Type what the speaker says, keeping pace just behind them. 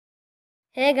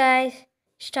Hey guys,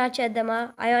 start చేద్దామా?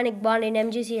 Ionic bond in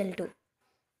mgcl2.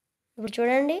 ఇప్పుడు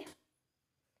చూడండి,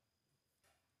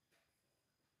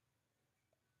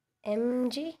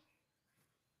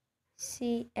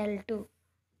 mgcl2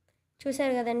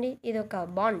 చూసారు కదండి. ఇది ఒక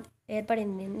బాండ్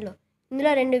ఏర్పడింది.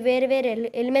 ఇందులో రెండు వేరు వేరు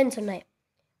ఎలిమెంట్స్ ఉన్నాయి.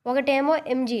 ఒకటేమో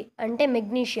mg అంటే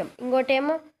మెగ్నీషియం,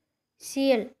 ఇంకోటేమో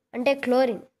cl అంటే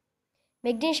క్లోరిన్.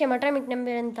 మెగ్నీషియం అటామిక్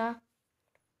నెంబర్ ఎంత?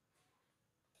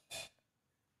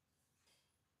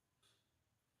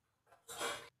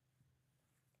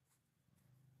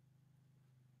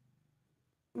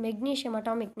 Magnesium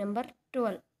atomic number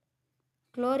 12,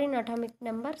 chlorine atomic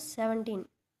number 17.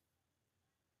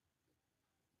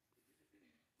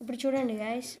 ఇప్పుడు చూడండి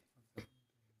గాయస్,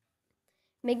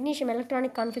 మెగ్నీషియం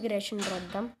ఎలక్ట్రానిక్ కాన్ఫిగరేషన్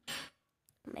రాద్దాం.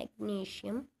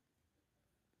 మెగ్నీషియం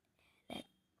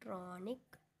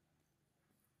ఎలక్ట్రానిక్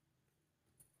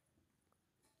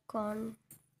కాన్ఫిగరేషన్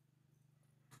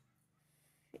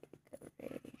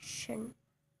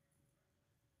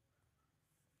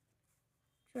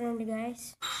చూడండి గాయస్,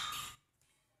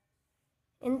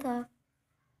 ఎంత?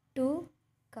 2,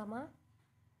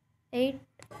 8,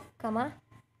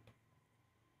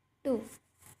 2.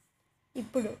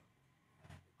 ఇప్పుడు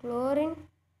క్లోరిన్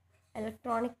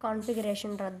ఎలక్ట్రానిక్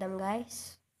కాన్ఫిగరేషన్ రాద్దాం గాయస్.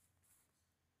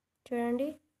 చూడండి,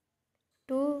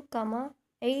 2,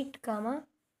 8,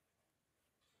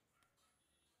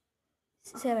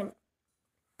 7.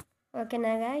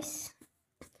 ఓకేనా గాయస్?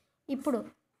 ఇప్పుడు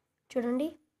చూడండి,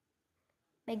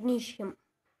 magnesium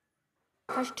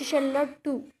first షెల్లో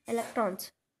 2 electrons,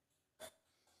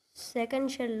 second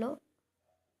షెల్లో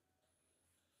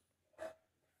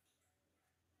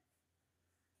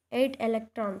 8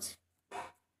 electrons.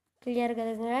 Clear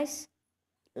కదా guys?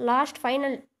 Last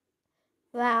final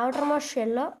outer most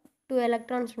షెల్లో 2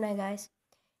 electrons ఉన్నాయి గాయస్.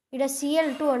 ఇక్కడ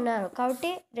cl2 అన్నారు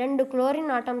కాబట్టి 2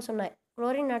 క్లోరిన్ ఆటమ్స్ ఉన్నాయి.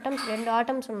 క్లోరిన్ ఆటమ్స్ 2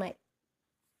 ఆటమ్స్ ఉన్నాయి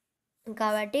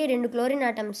కాబట్టి 2 క్లోరిన్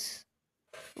ఆటమ్స్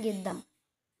గీద్దాం.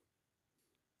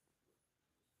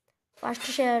 ఫస్ట్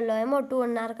షేర్లో ఏమో 2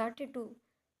 అన్నారు కాబట్టి 2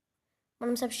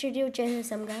 మనం సబ్స్టిట్యూట్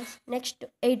చేసేసాం guys. Next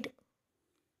 8,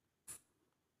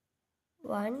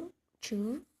 1, 2,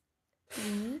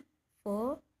 3, 4,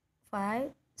 5,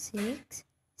 6,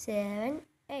 7,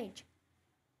 8.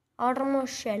 outer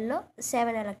most షెల్లో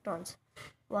 7 electrons,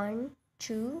 1,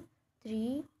 2,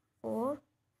 3, 4,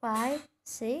 5,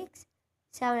 6,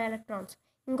 7 electrons.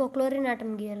 ఇంకో క్లోరిన్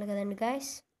ఆటమ్ గీయాలి కదండి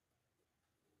guys.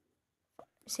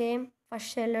 Same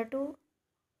first షెల్లో 2,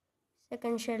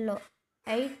 second షెల్లో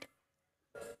 8,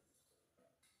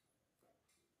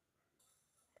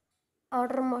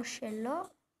 outer most షెల్లో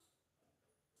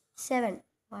 7,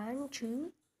 1, 2,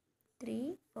 3,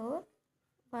 4,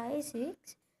 5,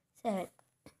 6, 7.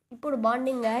 ఇప్పుడు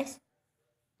బాండింగ్ గాయస్,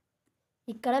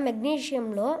 ఇక్కడ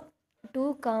మెగ్నీషియంలో 2,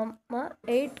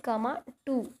 8,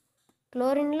 2,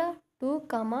 క్లోరిన్లో 2,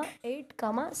 8,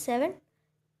 7,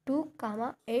 2,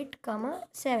 8,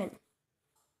 7.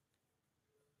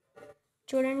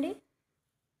 చూడండి,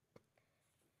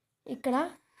 ఇక్కడ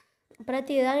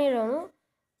ప్రతి దానిలోనూ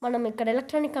మనం ఇక్కడ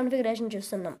ఎలక్ట్రానిక్ కాన్ఫిగరేషన్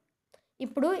చూస్తున్నాం.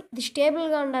 ఇప్పుడు ఇది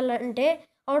స్టేబుల్గా ఉండాలంటే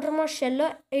అవుటర్ మోస్ట్ షెల్లో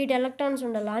 8 ఎలక్ట్రాన్స్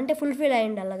ఉండాలి, అంటే ఫుల్ఫిల్ అయి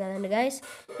ఉండాలి కదండి గాయస్.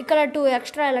 ఇక్కడ 2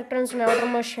 ఎక్స్ట్రా ఎలక్ట్రాన్స్ ఉన్నాయి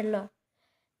అవుటర్ మోస్ట్ షెల్లో.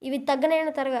 ఇవి తగ్గనైన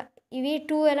ఇవి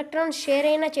 2 ఎలక్ట్రాన్స్ షేర్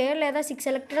అయినా చేయాలి, లేదా 6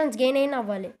 ఎలక్ట్రాన్స్ గెయిన్ అయినా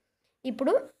అవ్వాలి.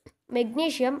 ఇప్పుడు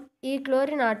మెగ్నీషియం ఈ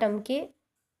క్లోరిన్ ఆటమ్కి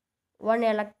 1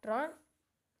 ఎలక్ట్రాన్,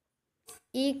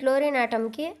 ఈ క్లోరిన్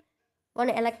ఆటమ్కి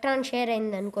 1 ఎలక్ట్రాన్ షేర్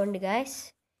అయింది అనుకోండి గాయస్.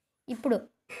 ఇప్పుడు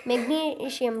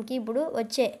మెగ్నీషియంకి ఇప్పుడు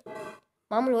వచ్చే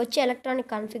ఎలక్ట్రానిక్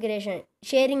కాన్ఫిగరేషన్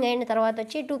షేరింగ్ అయిన తర్వాత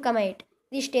వచ్చి 2, 8.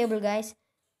 ఇది స్టేబుల్ గాయస్.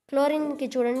 క్లోరిన్కి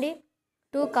చూడండి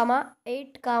 2,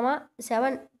 8,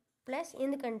 7 ప్లస్,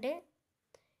 ఎందుకంటే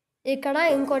ఇక్కడ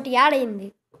ఇంకోటి యాడ్ అయింది.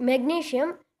 మెగ్నీషియం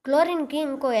క్లోరిన్కి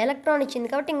ఇంకో ఎలక్ట్రాన్ ఇచ్చింది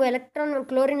కాబట్టి ఇంకో ఎలక్ట్రాన్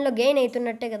క్లోరిన్లో గెయిన్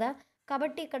అవుతున్నట్టే కదా,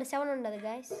 కాబట్టి ఇక్కడ 7 ఉండదు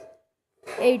గాయస్,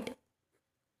 8.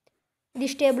 ఇది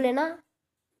స్టేబులేనా?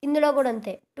 ఇందులో కూడా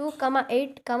అంతే, 2,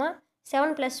 8,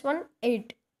 7 + 1, 8.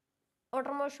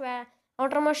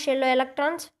 outer most షెల్లో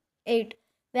electrons 8,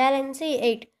 valency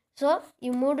 8. So ఈ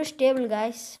 3 స్టేబుల్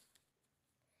గాయస్.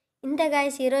 ఇంతే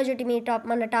గాయస్ ఈరోజు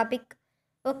మన టాపిక్.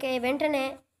 ఓకే, వెంటనే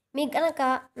మీకు కనుక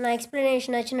నా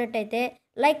ఎక్స్ప్లెనేషన్ నచ్చినట్టయితే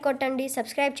లైక్ కొట్టండి,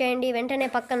 సబ్స్క్రైబ్ చేయండి, వెంటనే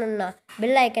పక్కనున్న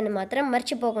బెల్ ఐకాన్ మాత్రం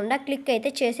మర్చిపోకుండా క్లిక్ అయితే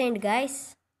చేసేయండి గాయస్.